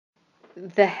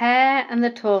The Hare and the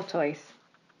Tortoise.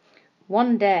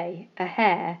 One day a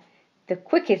hare, the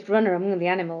quickest runner among the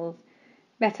animals,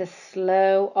 met a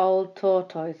slow old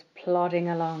tortoise plodding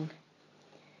along.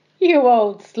 "You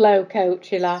old slow coach,"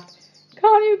 she laughed.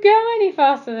 "Can't you go any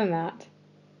faster than that?"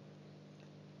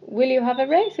 "Will you have a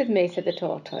race with me," said the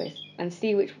tortoise, "and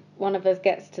see which one of us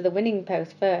gets to the winning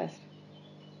post first?"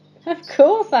 "Of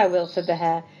course I will," said the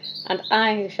hare, "and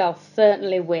I shall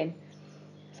certainly win."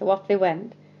 So off they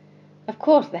went. Of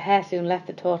course the hare soon left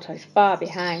the tortoise far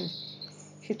behind.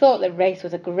 She thought the race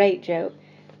was a great joke,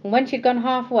 and when she had gone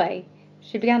halfway,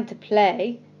 she began to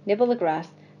play, nibble the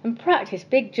grass, and practice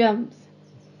big jumps.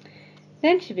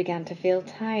 Then she began to feel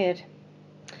tired.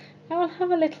 "I will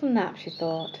have a little nap," she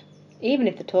thought. "Even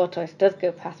if the tortoise does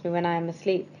go past me when I am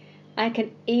asleep, I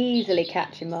can easily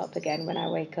catch him up again when I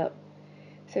wake up."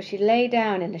 So she lay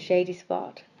down in a shady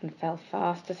spot and fell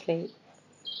fast asleep.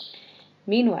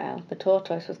 Meanwhile the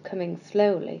tortoise was coming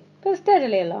slowly but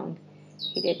steadily along.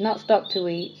 He did not stop to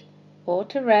eat, or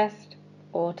to rest,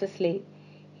 or to sleep.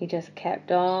 He just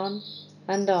kept on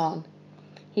and on.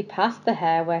 He passed the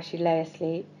hare where she lay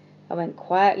asleep, and went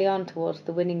quietly on towards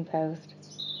the winning post.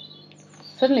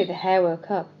 Suddenly the hare woke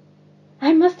up.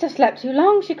 "I must have slept too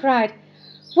long," she cried.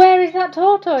 "Where is that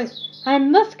tortoise? I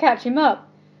must catch him up."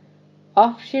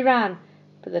 Off she ran,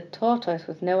 but the tortoise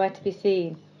was nowhere to be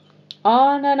seen.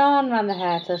 On and on ran the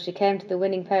hare till she came to the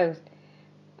winning post,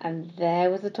 and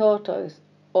there was the tortoise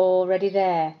already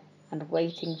there and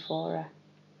waiting for her.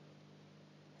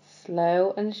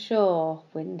 Slow and sure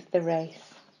wins the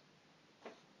race.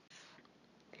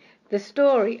 The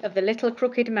story of the little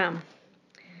crooked man.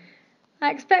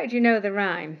 I expect you know the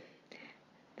rhyme.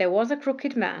 There was a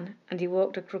crooked man, and he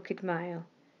walked a crooked mile.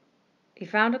 He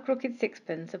found a crooked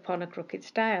sixpence upon a crooked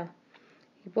stile.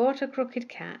 He bought a crooked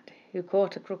cat, who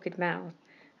caught a crooked mouse,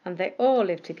 and they all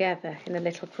lived together in a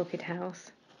little crooked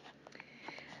house.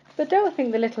 But don't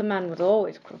think the little man was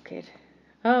always crooked.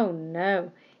 Oh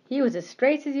no, he was as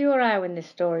straight as you or I when this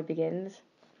story begins.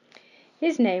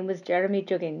 His name was Jeremy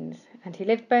Juggins, and he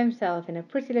lived by himself in a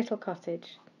pretty little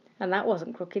cottage, and that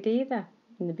wasn't crooked either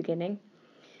in the beginning.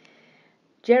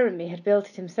 Jeremy had built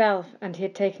it himself, and he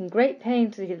had taken great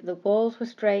pains to see that the walls were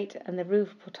straight and the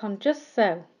roof put on just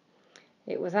so.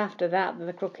 It was after that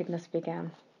the crookedness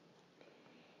began.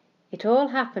 It all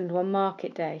happened one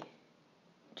market day.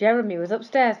 Jeremy was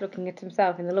upstairs looking at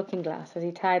himself in the looking-glass as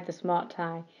he tied the smart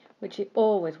tie which he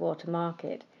always wore to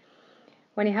market,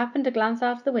 when he happened to glance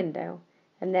out of the window,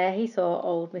 and there he saw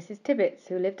old Mrs. Tibbets,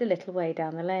 who lived a little way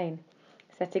down the lane,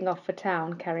 setting off for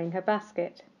town carrying her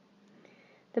basket.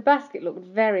 The basket looked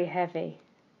very heavy,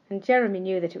 and Jeremy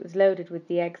knew that it was loaded with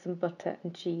the eggs and butter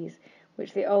and cheese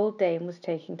which the old dame was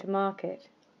taking to market.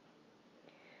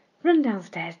 "Run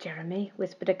downstairs, Jeremy,"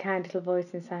 whispered a kind little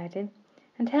voice inside him,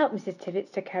 "and help Mrs. Tibbets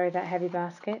to carry that heavy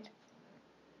basket."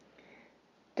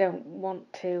 "Don't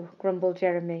want to," grumbled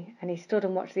Jeremy, and he stood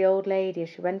and watched the old lady as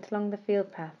she went along the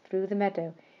field path through the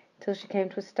meadow till she came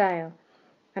to a stile,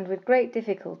 and with great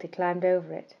difficulty climbed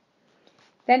over it.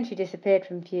 Then she disappeared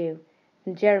from view,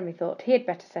 and Jeremy thought he had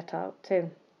better set out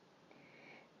too.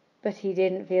 But he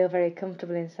didn't feel very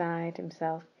comfortable inside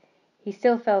himself. He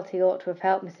still felt he ought to have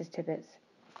helped Mrs. Tibbets.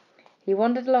 He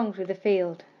wandered along through the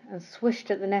field, and swished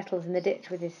at the nettles in the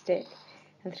ditch with his stick,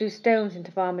 and threw stones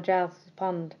into Farmer Giles's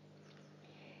pond.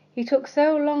 He took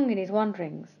so long in his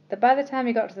wanderings that by the time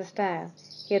he got to the stile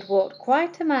he had walked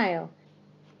quite a mile,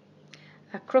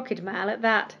 a crooked mile at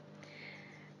that,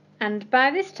 and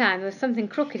by this time there was something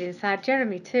crooked inside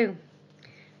Jeremy too.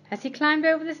 As he climbed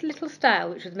over this little stile,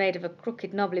 which was made of a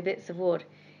crooked knobbly bits of wood,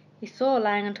 he saw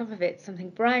lying on top of it something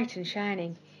bright and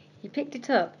shining. He picked it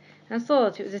up and saw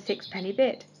that it was a sixpenny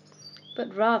bit,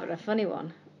 but rather a funny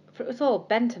one, for it was all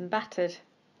bent and battered.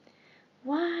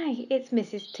 "Why, it's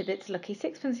Mrs. Tibbets' lucky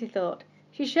sixpence," he thought.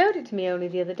 "She showed it to me only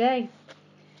the other day."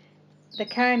 The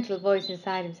kind little voice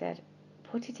inside him said,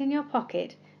 "Put it in your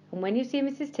pocket, and when you see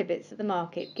Mrs. Tibbets at the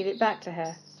market, give it back to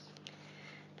her."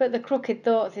 But the crooked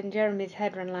thoughts in Jeremy's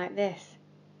head ran like this: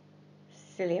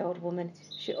 "Silly old woman,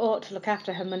 she ought to look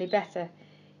after her money better.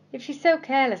 If she's so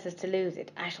careless as to lose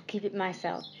it, I shall keep it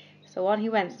myself." So on he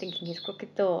went, thinking his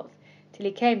crooked thoughts, till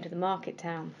he came to the market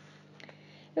town.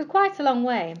 It was quite a long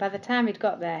way, and by the time he'd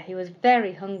got there he was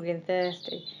very hungry and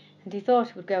thirsty, and he thought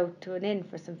he would go to an inn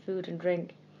for some food and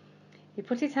drink. He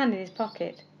put his hand in his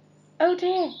pocket. Oh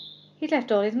dear! He'd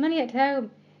left all his money at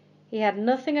home. He had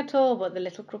nothing at all but the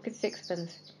little crooked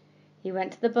sixpence. He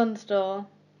went to the bun stall,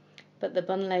 but the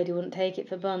bun lady wouldn't take it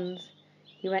for buns.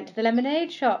 He went to the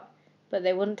lemonade shop, but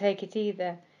they wouldn't take it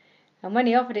either. And when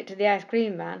he offered it to the ice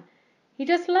cream man, he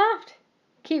just laughed.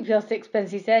 "Keep your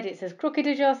sixpence," he said. "It's as crooked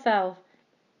as yourself."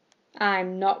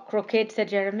 I'm not crooked, said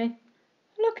Jeremy.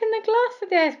 Look in the glass, said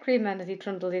the ice cream man as he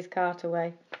trundled his cart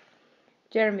away.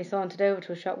 Jeremy sauntered over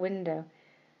to a shop window,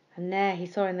 and there he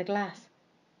saw in the glass.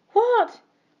 What?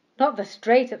 Not the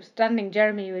straight, upstanding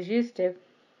Jeremy he was used to,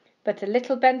 but a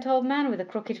little bent old man with a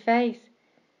crooked face.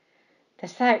 The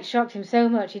sight shocked him so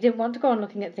much he didn't want to go on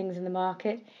looking at things in the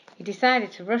market. He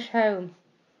decided to rush home.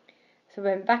 So he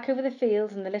went back over the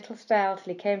fields and the little stile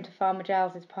till he came to Farmer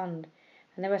Giles's pond,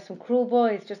 and there were some cruel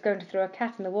boys just going to throw a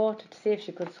cat in the water to see if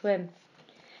she could swim.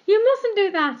 You mustn't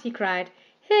do that, he cried.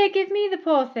 Here, give me the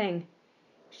poor thing.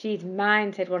 She's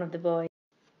mine, said one of the boys.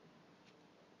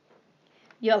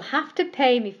 You'll have to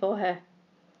pay me for her.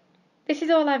 This is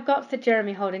all I've got, said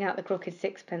Jeremy, holding out the crooked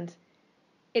sixpence.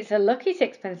 It's a lucky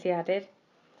sixpence, he added.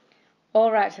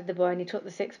 All right, said the boy, and he took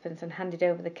the sixpence and handed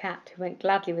over the cat, who went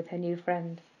gladly with her new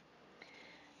friend.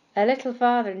 A little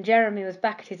farther, and Jeremy was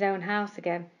back at his own house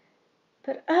again.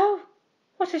 But oh,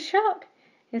 what a shock!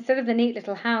 Instead of the neat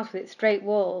little house with its straight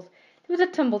walls, there was a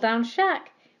tumble-down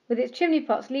shack, with its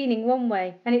chimney-pots leaning one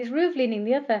way and its roof leaning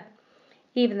the other.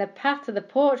 Even the path to the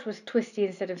porch was twisty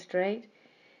instead of straight.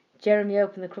 Jeremy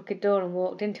opened the crooked door and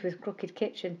walked into his crooked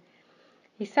kitchen.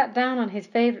 He sat down on his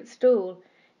favourite stool,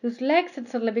 whose legs had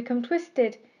suddenly become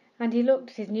twisted, and he looked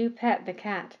at his new pet, the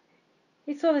cat.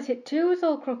 He saw that it too was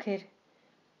all crooked.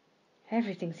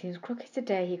 Everything seems crooked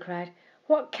today, he cried.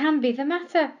 What can be the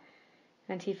matter?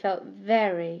 And he felt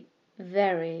very,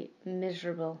 very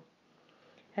miserable.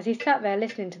 As he sat there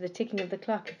listening to the ticking of the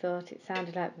clock, he thought it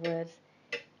sounded like the words,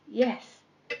 Yes,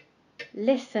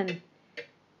 listen,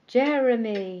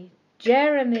 Jeremy,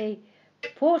 Jeremy,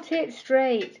 put it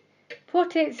straight,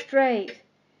 put it straight.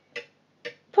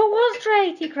 Put what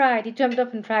straight? He cried. He jumped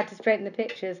up and tried to straighten the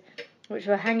pictures, which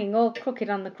were hanging all crooked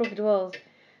on the crooked walls.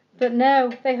 But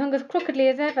no, they hung as crookedly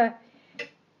as ever.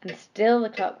 And still the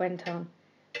clock went on.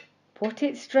 Put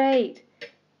it straight,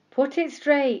 put it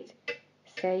straight.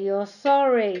 Say you're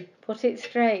sorry, put it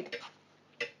straight.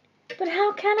 But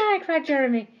how can I? Cried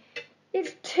Jeremy.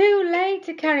 It's too late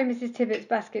to carry Mrs. Tibbet's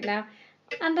basket now,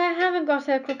 and I haven't got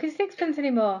her crooked sixpence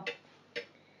any more.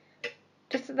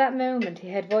 Just at that moment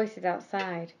he heard voices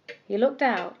outside. He looked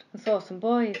out and saw some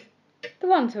boys, the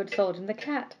ones who had sold him the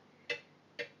cat.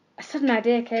 A sudden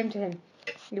idea came to him.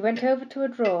 He went over to a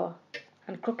drawer,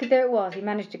 and crooked though it was, he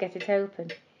managed to get it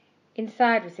open.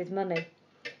 Inside was his money.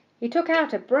 He took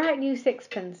out a bright new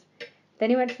sixpence. Then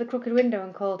he went to the crooked window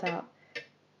and called out,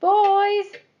 Boys,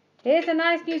 here's a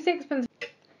nice new sixpence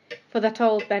for that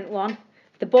old bent one.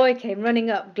 The boy came running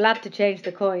up, glad to change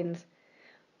the coins.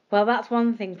 Well, that's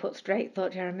one thing put straight,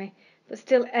 thought Jeremy, but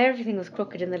still everything was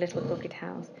crooked in the little crooked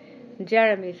house, and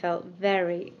Jeremy felt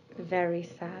very, very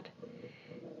sad.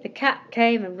 The cat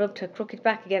came and rubbed her crooked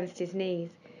back against his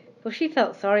knees, for she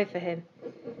felt sorry for him.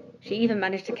 She even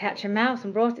managed to catch a mouse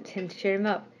and brought it to him to cheer him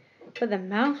up, but the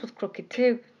mouse was crooked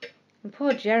too, and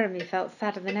poor Jeremy felt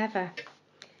sadder than ever.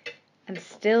 And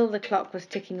still the clock was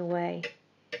ticking away.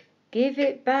 Give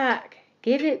it back,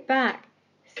 give it back.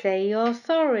 Say you're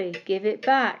sorry, give it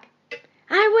back.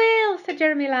 I will, said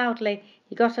Jeremy loudly.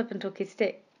 He got up and took his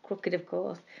stick, crooked of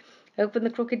course, opened the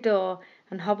crooked door,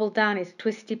 and hobbled down his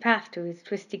twisty path to his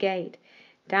twisty gate.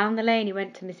 Down the lane he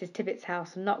went to Mrs. Tibbet's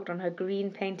house and knocked on her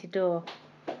green painted door.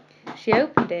 She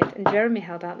opened it, and Jeremy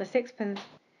held out the sixpence.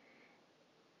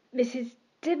 Mrs.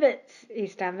 Tibbet's, he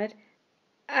stammered,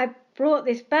 I brought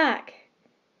this back.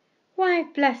 Why,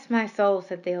 bless my soul,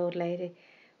 said the old lady.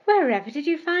 Wherever did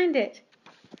you find it?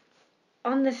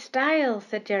 On the stile,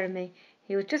 said Jeremy.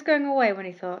 He was just going away when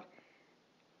he thought,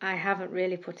 I haven't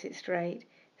really put it straight.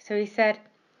 So he said,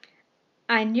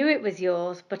 I knew it was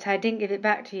yours, but I didn't give it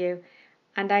back to you,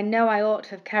 and I know I ought to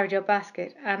have carried your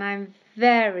basket, and I'm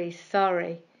very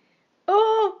sorry.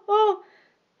 Oh, oh!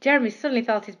 Jeremy suddenly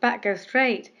felt his back go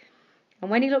straight, and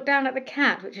when he looked down at the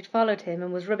cat, which had followed him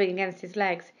and was rubbing against his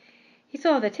legs, he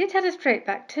saw that it had a straight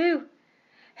back too.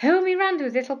 Home he ran to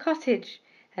his little cottage,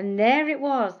 and there it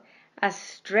was, as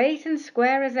straight and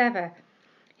square as ever.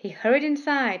 He hurried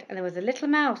inside, and there was a little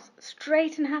mouse,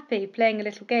 straight and happy, playing a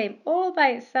little game all by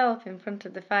itself in front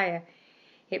of the fire.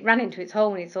 It ran into its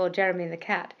hole when it saw Jeremy and the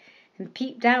cat, and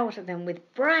peeped out at them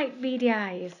with bright beady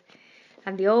eyes.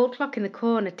 And the old clock in the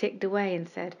corner ticked away and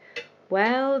said,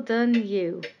 Well done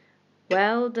you,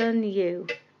 well done you.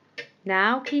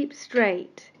 Now keep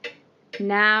straight,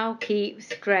 now keep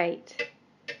straight.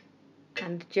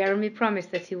 And Jeremy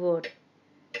promised that he would.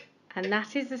 And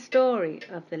that is the story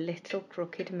of the little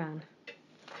crooked man.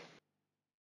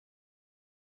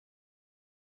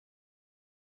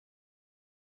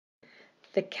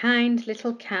 The kind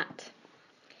little cat.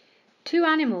 Two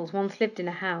animals once lived in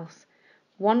a house.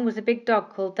 One was a big dog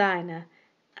called Dinah,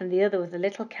 and the other was a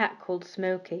little cat called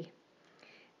Smoky.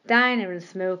 Dinah and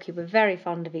Smoky were very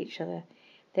fond of each other.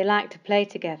 They liked to play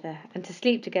together and to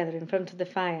sleep together in front of the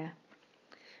fire.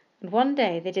 And one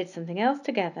day they did something else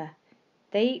together.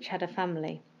 They each had a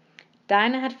family.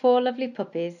 Dinah had 4 lovely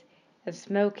puppies, and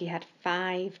Smoky had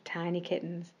 5 tiny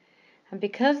kittens. And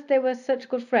because they were such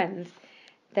good friends,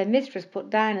 their mistress put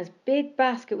Dinah's big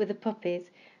basket with the puppies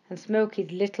and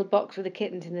Smoky's little box with the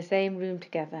kittens in the same room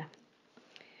together.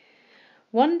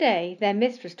 One day their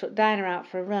mistress took Dinah out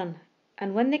for a run,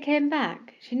 and when they came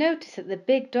back, she noticed that the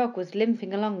big dog was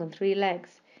limping along on 3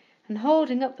 legs and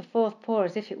holding up the 4th paw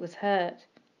as if it was hurt.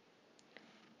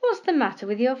 "What's the matter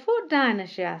with your foot, Dinah?"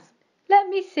 she asked. "Let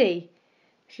me see."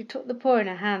 She took the paw in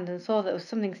her hand and saw there was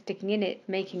something sticking in it,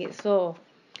 making it sore.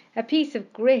 A piece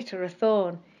of grit or a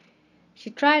thorn. She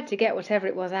tried to get whatever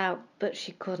it was out, but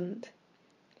she couldn't.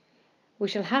 "We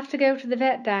shall have to go to the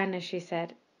vet, Dinah," she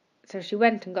said. So she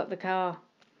went and got the car.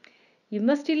 "You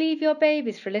must leave your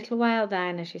babies for a little while,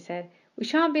 Dinah," she said. "We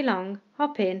shan't be long.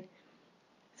 Hop in."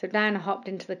 So Dinah hopped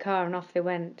into the car and off they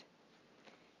went.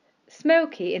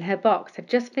 Smoky, in her box, had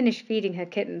just finished feeding her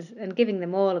kittens and giving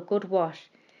them all a good wash,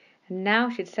 and now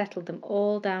she'd settled them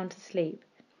all down to sleep.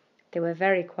 They were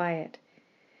very quiet.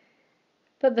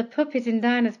 But the puppies in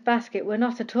Dinah's basket were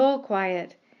not at all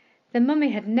quiet. The mummy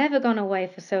had never gone away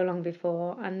for so long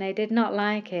before, and they did not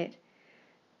like it.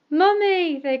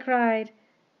 "Mummy!" they cried.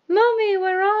 "Mummy,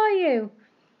 where are you?"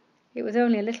 It was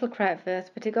only a little cry at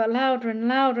first, but it got louder and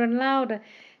louder and louder,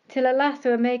 till at last they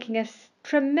were making a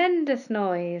tremendous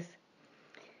noise.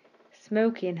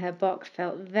 Smoky in her box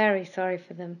felt very sorry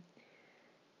for them.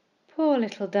 "Poor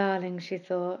little darlings," she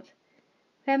thought.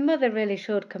 "Their mother really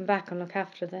should come back and look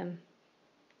after them.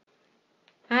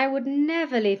 I would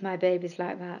never leave my babies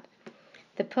like that."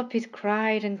 The puppies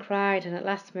cried and cried, and at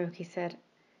last Smoky said,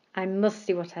 "I must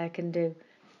see what I can do.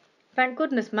 Thank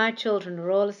goodness my children are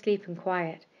all asleep and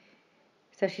quiet."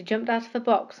 So she jumped out of the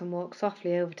box and walked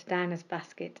softly over to Dinah's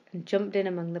basket and jumped in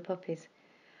among the puppies.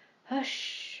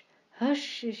 "Hush, hush,"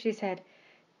 she said.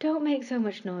 "Don't make so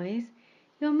much noise.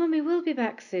 Your mummy will be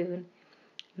back soon.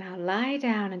 Now lie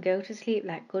down and go to sleep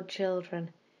like good children."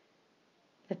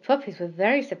 The puppies were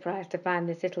very surprised to find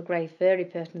this little grey furry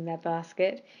person in their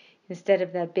basket instead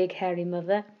of their big hairy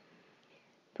mother.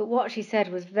 But what she said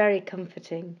was very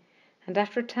comforting, and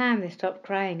after a time they stopped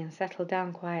crying and settled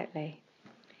down quietly.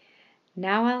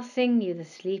 "Now I'll sing you the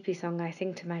sleepy song I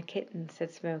sing to my kittens,"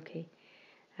 said Smoky,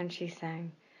 and she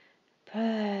sang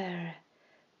purr,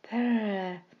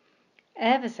 purr,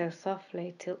 ever so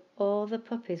softly till all the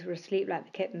puppies were asleep like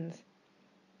the kittens.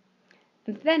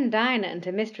 And then Dinah and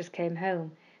her mistress came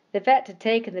home. The vet had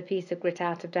taken the piece of grit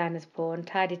out of Dinah's paw and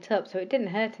tied it up so it didn't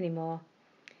hurt any more.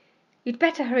 "You'd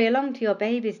better hurry along to your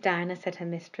babies, Dinah," said her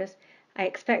mistress. "I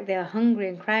expect they are hungry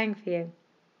and crying for you."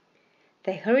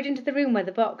 They hurried into the room where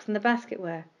the box and the basket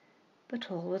were, but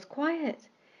all was quiet.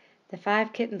 The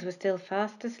 5 kittens were still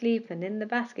fast asleep, and in the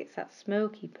basket sat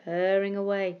Smoky purring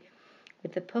away,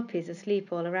 with the puppies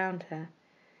asleep all around her.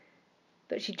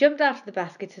 But she jumped out of the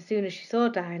basket as soon as she saw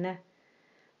Dinah.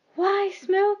 "Why,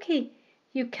 Smoky,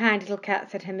 you kind little cat,"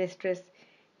 said her mistress.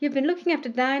 "You've been looking after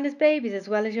Dinah's babies as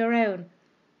well as your own."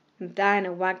 And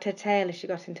Dinah wagged her tail as she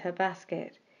got into her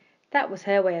basket. That was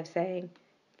her way of saying,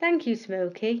 "Thank you,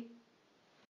 Smoky."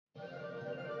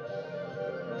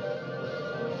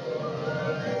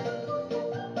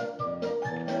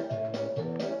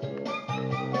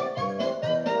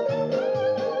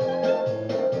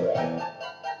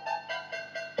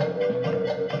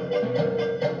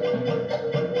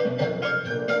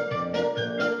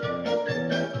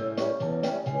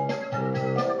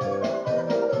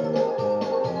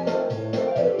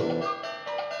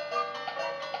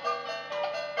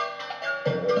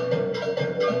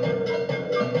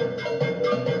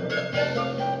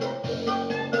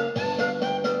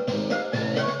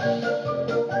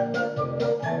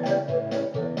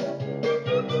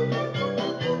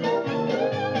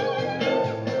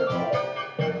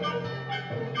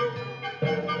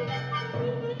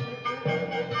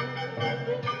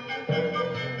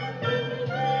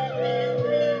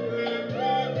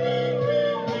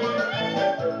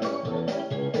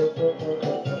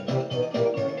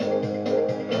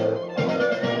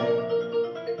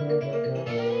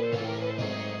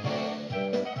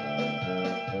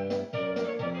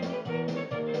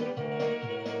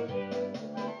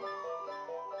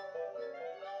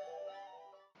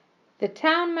 The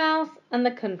Town Mouse and the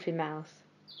Country Mouse.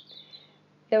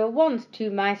 There were once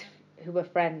 2 mice who were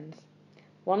friends.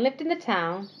 One lived in the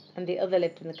town and the other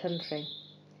lived in the country.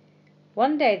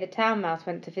 One day the Town Mouse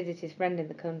went to visit his friend in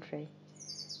the country.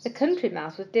 The Country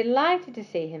Mouse was delighted to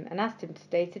see him and asked him to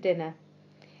stay to dinner.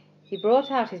 He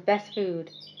brought out his best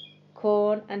food,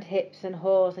 corn and hips and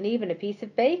haws, and even a piece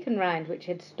of bacon rind which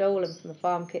he had stolen from the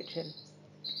farm kitchen.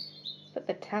 But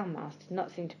the town mouse did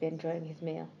not seem to be enjoying his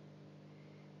meal.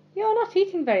 "You're not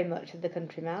eating very much," said the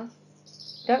country mouse.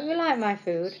 "Don't you like my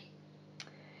food?"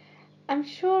 "I'm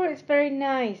sure it's very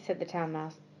nice," said the town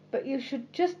mouse, "but you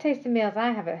should just taste the meals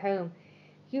I have at home.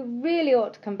 You really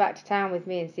ought to come back to town with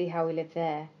me and see how we live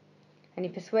there." And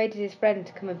he persuaded his friend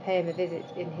to come and pay him a visit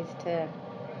in his turn.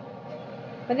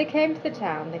 When they came to the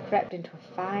town, they crept into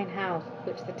a fine house,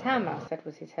 which the town mouse said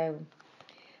was his home.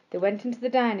 They went into the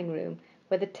dining room,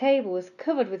 where the table was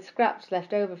covered with scraps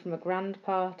left over from a grand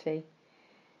party.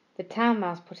 The town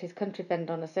mouse put his country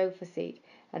friend on a sofa seat,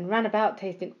 and ran about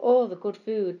tasting all the good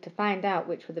food to find out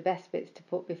which were the best bits to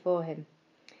put before him.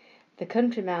 The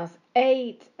country mouse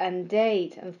ate and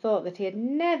thought that he had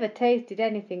never tasted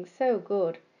anything so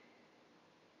good.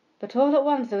 But all at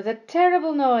once there was a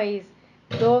terrible noise.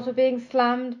 Doors were being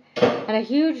slammed, and a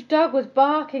huge dog was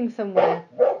barking somewhere.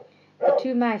 The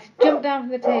two mice jumped down from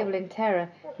the table in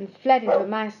terror and fled into a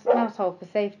mouse hole for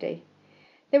safety.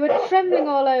 They were trembling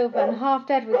all over and half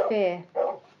dead with fear.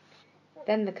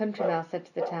 Then the country mouse said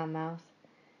to the town mouse,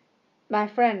 "My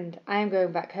friend, I am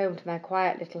going back home to my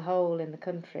quiet little hole in the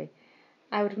country.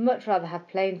 I would much rather have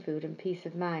plain food and peace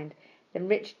of mind than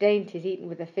rich dainties eaten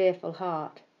with a fearful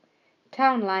heart.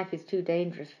 Town life is too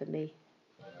dangerous for me."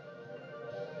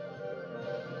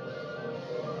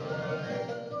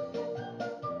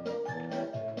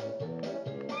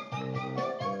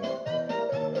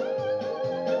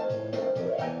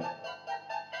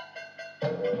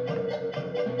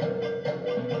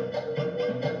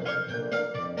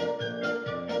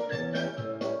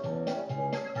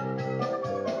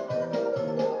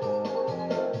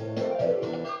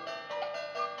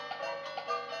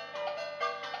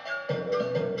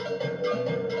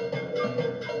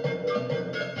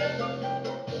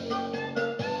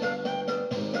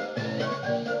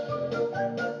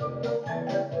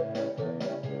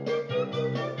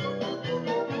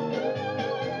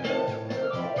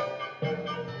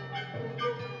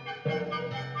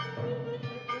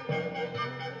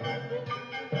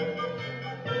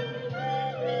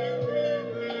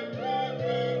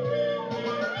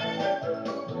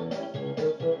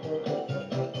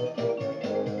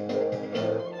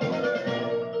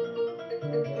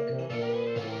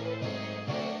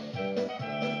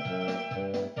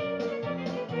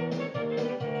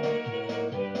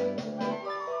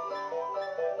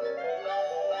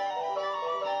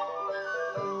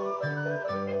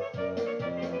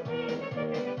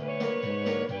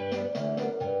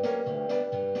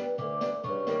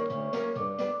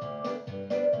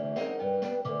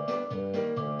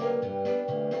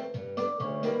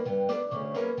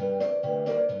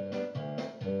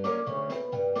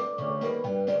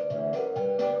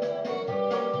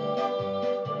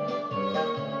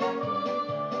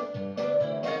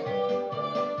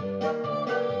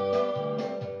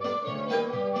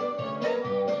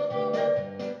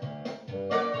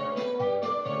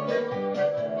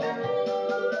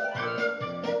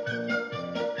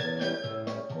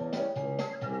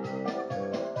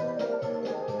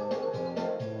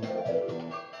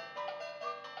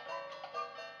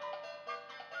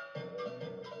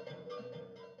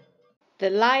 The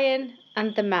Lion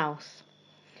and the Mouse.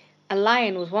 A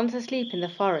lion was once asleep in the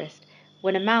forest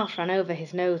when a mouse ran over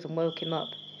his nose and woke him up.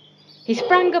 He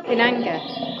sprang up in anger,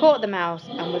 caught the mouse,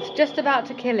 and was just about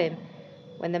to kill him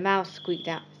when the mouse squeaked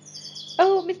out,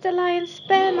 "Oh, Mr. Lion,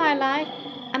 spare my life,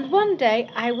 and one day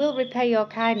I will repay your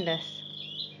kindness."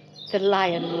 The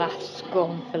lion laughed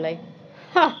scornfully.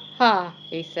 "Ha, ha,"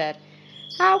 he said,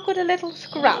 "how could a little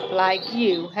scrap like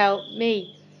you help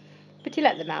me?" But he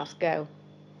let the mouse go.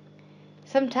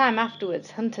 Some time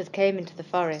afterwards, hunters came into the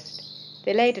forest.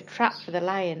 They laid a trap for the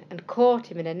lion and caught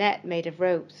him in a net made of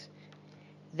ropes.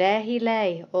 There he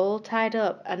lay, all tied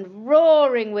up and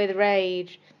roaring with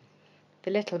rage.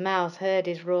 The little mouse heard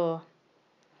his roar.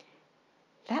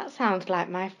 "That sounds like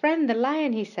my friend the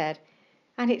lion," he said,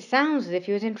 "and it sounds as if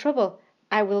he was in trouble.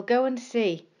 I will go and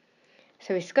see."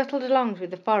 So he scuttled along through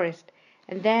the forest,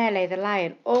 and there lay the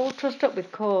lion, all trussed up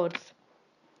with cords.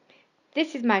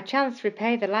 "This is my chance to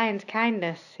repay the lion's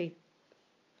kindness," he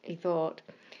thought,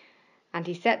 and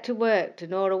he set to work to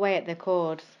gnaw away at the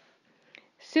cords.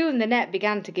 Soon the net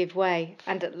began to give way,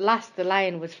 and at last the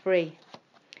lion was free.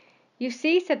 "You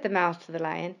see," said the mouse to the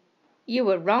lion, "you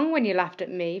were wrong when you laughed at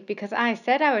me, because I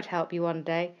said I would help you one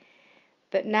day.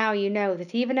 But now you know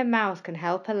that even a mouse can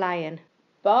help a lion."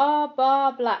 Baa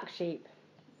Baa Black Sheep.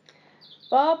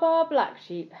 Baa Baa Black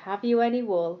Sheep, have you any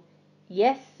wool?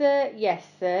 Yes,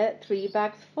 sir, 3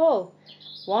 bags full.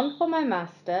 1 for my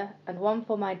master and 1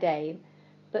 for my dame,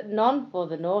 but none for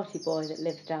the naughty boy that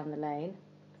lives down the lane.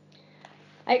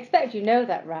 I expect you know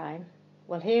that rhyme.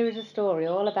 Well, here is a story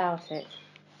all about it.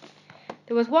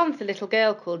 There was once a little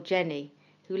girl called Jenny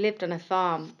who lived on a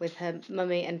farm with her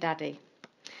mummy and daddy.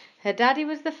 Her daddy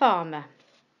was the farmer.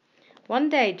 One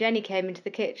day Jenny came into the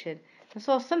kitchen and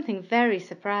saw something very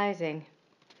surprising.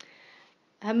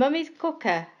 Her mummy's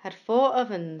cooker had 4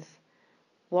 ovens,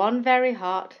 one very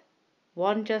hot,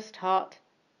 one just hot,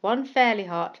 one fairly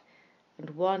hot,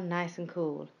 and one nice and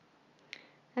cool.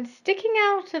 And sticking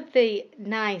out of the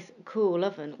nice, cool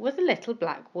oven was a little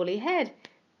black woolly head,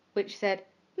 which said,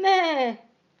 "Meh."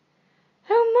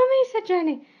 "Oh, Mummy," said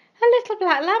Jenny, "a little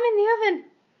black lamb in the oven."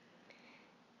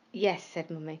 "Yes," said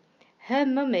Mummy, "her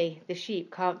mummy, the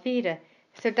sheep, can't feed her,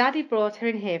 so Daddy brought her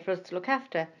in here for us to look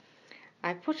after.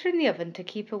 I put her in the oven to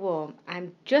keep her warm.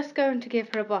 I'm just going to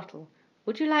give her a bottle.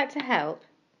 Would you like to help?"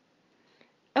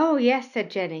 "Oh, yes,"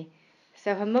 said Jenny.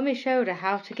 So her mummy showed her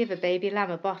how to give a baby lamb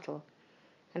a bottle.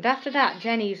 And after that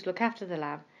Jenny used to look after the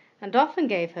lamb, and often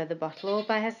gave her the bottle all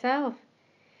by herself.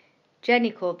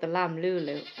 Jenny called the lamb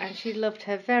Lulu, and she loved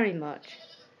her very much.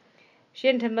 She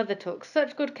and her mother took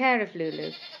such good care of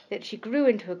Lulu that she grew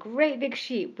into a great big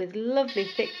sheep with lovely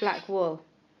thick black wool.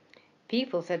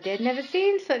 People said they had never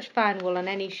seen such fine wool on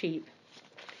any sheep.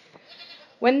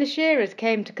 "When the shearers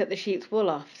came to cut the sheep's wool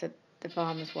off," said the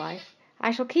farmer's wife,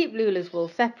 "I shall keep Lulu's wool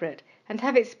separate and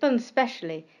have it spun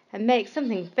specially and make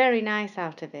something very nice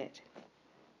out of it."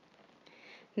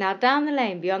 Now down the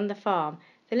lane beyond the farm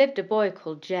there lived a boy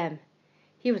called Jem.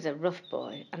 He was a rough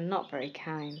boy and not very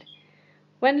kind.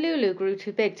 When Lulu grew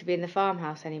too big to be in the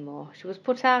farmhouse any more, she was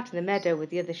put out in the meadow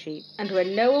with the other sheep, and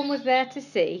when no one was there to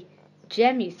see,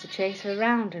 Jem used to chase her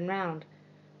round and round.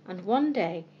 And one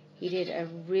day he did a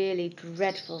really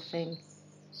dreadful thing.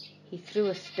 He threw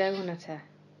a stone at her.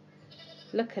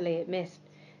 Luckily it missed,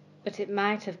 but it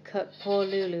might have cut poor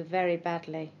Lulu very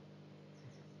badly.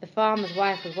 The farmer's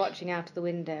wife was watching out of the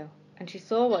window, and she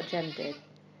saw what Jem did,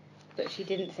 but she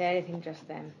didn't say anything just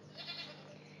then.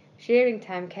 Shearing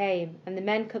time came, and the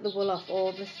men cut the wool off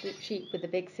all the sheep with the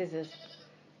big scissors.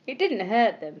 It didn't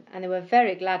hurt them, and they were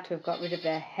very glad to have got rid of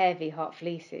their heavy, hot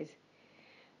fleeces.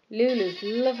 Lulu's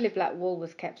lovely black wool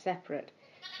was kept separate,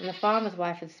 and the farmer's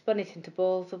wife had spun it into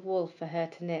balls of wool for her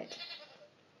to knit.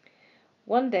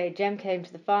 One day Jem came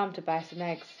to the farm to buy some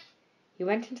eggs. He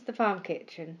went into the farm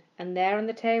kitchen, and there on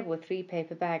the table were 3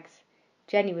 paper bags.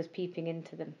 Jenny was peeping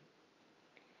into them.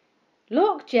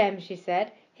 "Look, Jem," she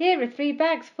said, "here are 3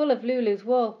 bags full of Lulu's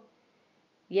wool."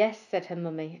 "Yes," said her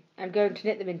mummy, "I'm going to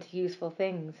knit them into useful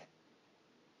things."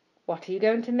 "What are you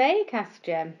going to make?" asked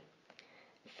Jem.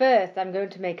 "First I'm going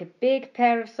to make a big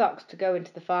pair of socks to go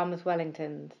into the farmer's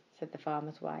Wellingtons," said the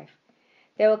farmer's wife.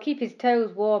 "They will keep his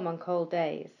toes warm on cold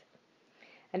days.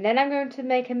 And then I'm going to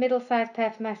make a middle-sized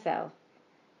pair for myself,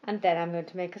 and then I'm going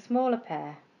to make a smaller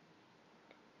pair."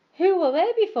 "Who will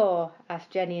they be for?"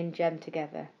 asked Jenny and Jem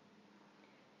together.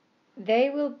 "They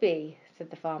will be,"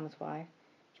 said the farmer's wife,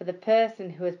 "for the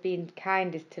person who has been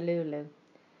kindest to Lulu.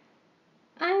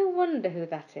 I wonder who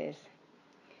that is."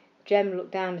 Jem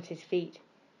looked down at his feet.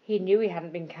 He knew he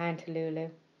hadn't been kind to Lulu.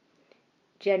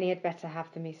 "Jenny had better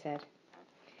have them," he said.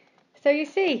 So you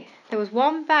see, there was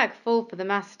 1 bag full for the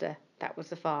master, that was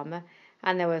the farmer,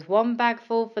 and there was 1 bag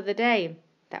full for the dame,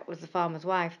 that was the farmer's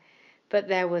wife, but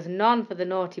there was none for the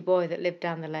naughty boy that lived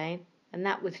down the lane, and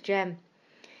that was Jem.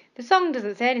 The song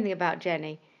doesn't say anything about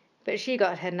Jenny, but she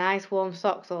got her nice warm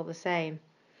socks all the same.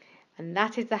 And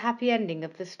that is the happy ending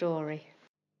of the story.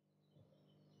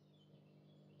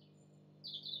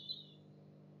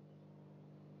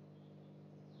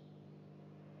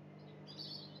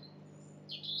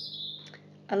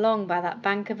 Along by that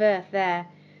bank of earth there.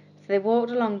 So they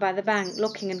walked along by the bank,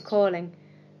 looking and calling,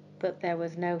 but there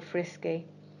was no Frisky.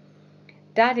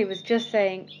 Daddy was just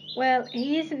saying, "Well,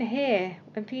 he isn't here,"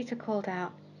 when Peter called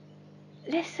out,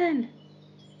 "Listen!"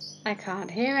 "I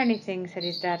can't hear anything," said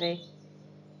his daddy.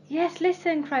 "Yes,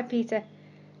 listen!" cried Peter.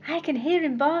 "I can hear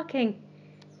him barking."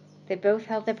 They both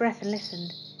held their breath and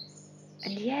listened.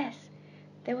 And yes,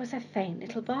 there was a faint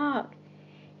little bark.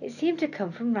 It seemed to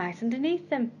come from right underneath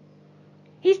them.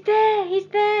 "He's there! He's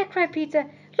there!" cried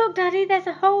Peter. "Look, Daddy, there's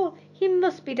a hole. He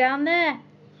must be down there."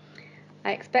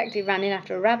 "I expect he ran in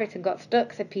after a rabbit and got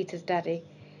stuck," said Peter's daddy.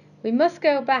 "We must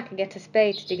go back and get a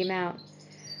spade to dig him out."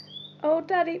 "Oh,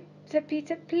 Daddy," said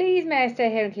Peter, "please may I stay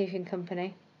here and keep him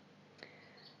company?"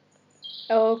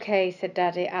 "OK," said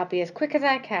Daddy, "I'll be as quick as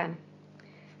I can."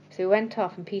 So he went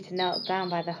off, and Peter knelt down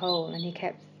by the hole, and he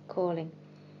kept calling,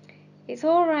 "It's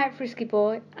all right, Frisky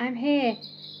boy, I'm here.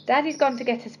 Daddy's gone to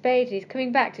get a spade and he's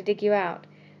coming back to dig you out.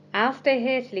 I'll stay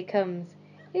here till he comes.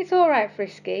 It's all right,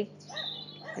 Frisky."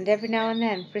 And every now and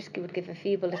then Frisky would give a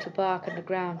feeble little bark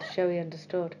underground to show he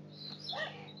understood.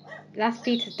 Last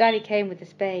Peter's daddy came with the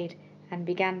spade and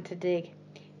began to dig.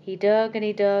 He dug and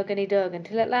he dug and he dug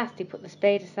until at last he put the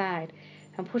spade aside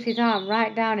and put his arm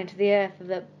right down into the earth of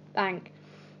the bank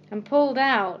and pulled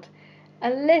out a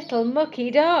little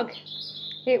mucky dog.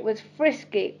 It was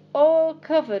Frisky, all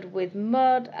covered with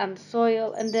mud and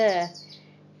soil and earth.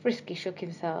 Frisky shook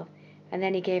himself, and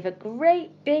then he gave a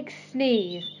great big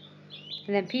sneeze.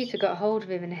 And then Peter got hold of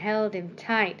him and held him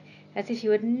tight, as if he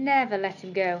would never let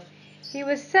him go. He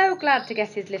was so glad to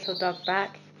get his little dog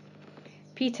back.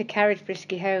 Peter carried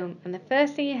Frisky home, and the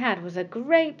first thing he had was a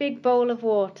great big bowl of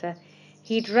water.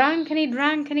 He drank and he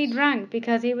drank and he drank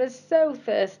because he was so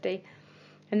thirsty.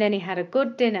 And then he had a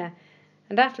good dinner,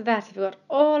 and after that he forgot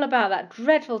all about that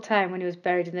dreadful time when he was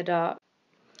buried in the dark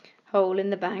hole in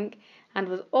the bank, and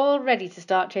was all ready to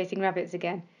start chasing rabbits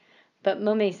again. But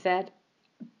Mummy said,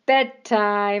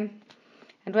 "Bedtime."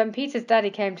 And when Peter's daddy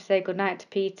came to say good night to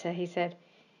Peter, he said,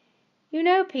 "You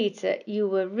know, Peter, you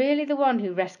were really the one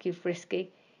who rescued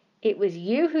Frisky. It was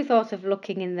you who thought of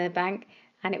looking in the bank,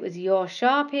 and it was your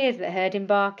sharp ears that heard him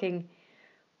barking.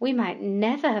 We might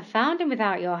never have found him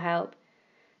without your help."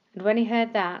 And when he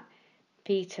heard that,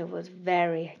 Peter was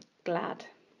very glad.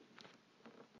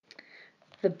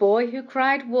 The Boy Who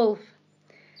Cried Wolf.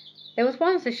 There was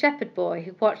once a shepherd boy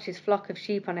who watched his flock of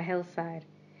sheep on a hillside.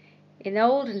 In the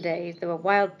olden days there were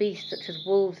wild beasts such as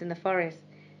wolves in the forest,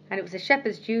 and it was a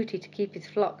shepherd's duty to keep his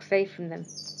flock safe from them.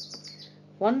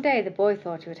 One day the boy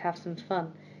thought he would have some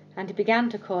fun, and he began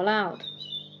to call out,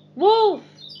 "Wolf!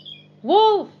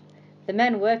 Wolf!" The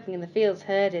men working in the fields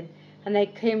heard him, and they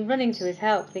came running to his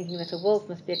help, thinking that a wolf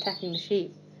must be attacking the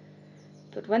sheep.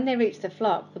 But when they reached the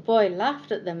flock, the boy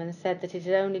laughed at them and said that it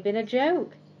had only been a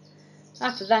joke.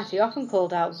 After that he often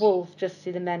called out "Wolf" just to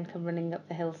see the men come running up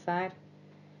the hillside.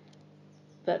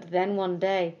 But then one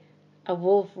day a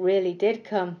wolf really did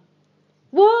come.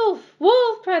 "Wolf!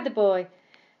 Wolf!" cried the boy.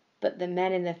 But the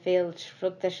men in the field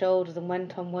shrugged their shoulders and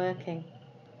went on working.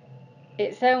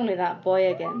 "It's only that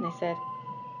boy again," they said.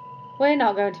 "We're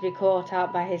not going to be caught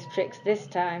out by his tricks this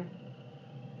time."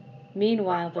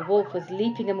 Meanwhile the wolf was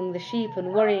leaping among the sheep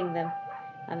and worrying them,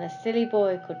 and the silly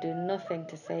boy could do nothing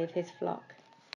to save his flock.